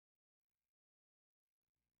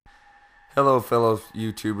Hello, fellow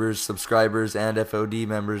YouTubers, subscribers, and FOD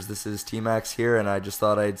members. This is TMAX here, and I just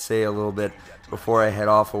thought I'd say a little bit before I head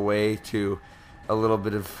off away to a little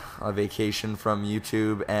bit of a vacation from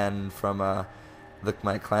YouTube and from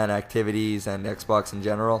my clan activities and Xbox in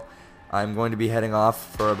general. I'm going to be heading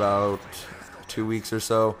off for about 2 weeks or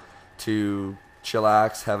so to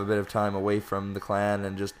chillax, have a bit of time away from the clan,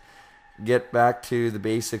 and just get back to the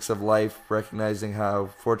basics of life, recognizing how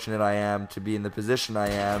fortunate I am to be in the position I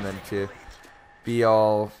am and to be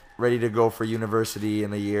all ready to go for university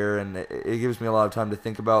in a year. And it gives me a lot of time to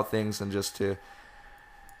think about things and just to,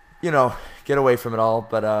 get away from it all.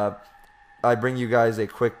 But I bring you guys a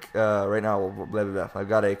quick, right now, blah, blah, blah. I've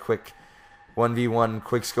got a quick 1v1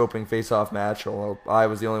 quick scoping face-off match. Well, I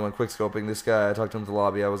was the only one quick scoping. This guy, I talked to him at the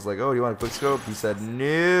lobby. I was like, "Oh, do you want a quick scope?" He said,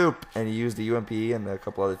 "Nope," and he used a UMP and a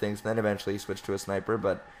couple other things. And then eventually he switched to a sniper,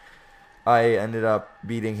 but I ended up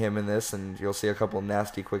beating him in this, and you'll see a couple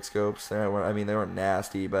nasty quick scopes. They weren't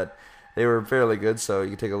nasty, but they were fairly good. So you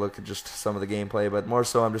can take a look at just some of the gameplay. But more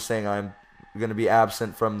so, I'm just saying I'm going to be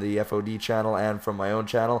absent from the FOD channel and from my own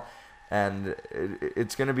channel, and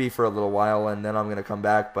it's going to be for a little while, and then I'm going to come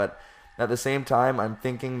back. But at the same time, I'm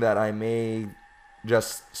thinking that I may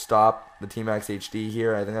just stop the TMAXHD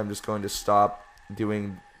here. I think I'm just going to stop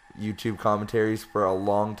doing YouTube commentaries for a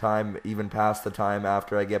long time, even past the time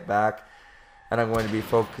after I get back. And I'm going to be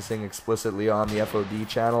focusing explicitly on the FOD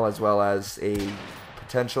channel as well as a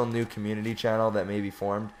potential new community channel that may be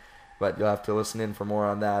formed. But you'll have to listen in for more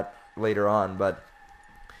on that later on. But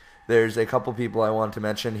there's a couple people I want to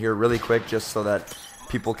mention here really quick just so that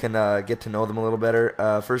people can get to know them a little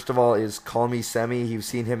better. First of all is Call Me Semi. You've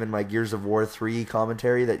seen him in my Gears of War 3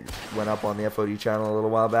 commentary that went up on the FOD channel a little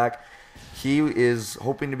while back. He is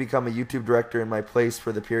hoping to become a YouTube director in my place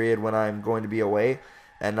for the period when I'm going to be away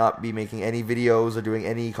and not be making any videos or doing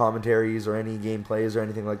any commentaries or any gameplays or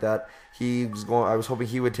anything like that. I was hoping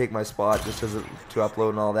he would take my spot just to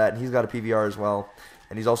upload and all that. And he's got a PVR as well,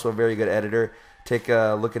 and he's also a very good editor. Take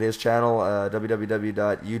a look at his channel,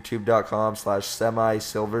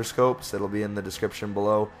 www.youtube.com/semi-silverscopes. It'll be in the description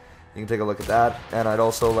below. You can take a look at that. And I'd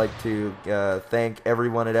also like to thank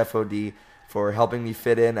everyone at FOD for helping me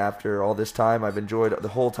fit in after all this time. I've enjoyed the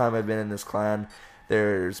whole time I've been in this clan.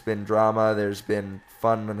 There's been drama, there's been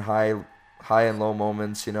fun and high and low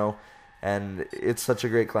moments, and it's such a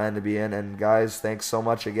great clan to be in. And guys, thanks so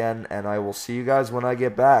much again, and I will see you guys when I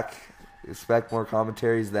get back. Expect more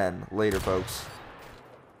commentaries then. Later, folks.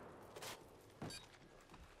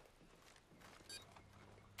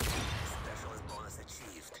 Special bonus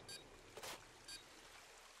achieved.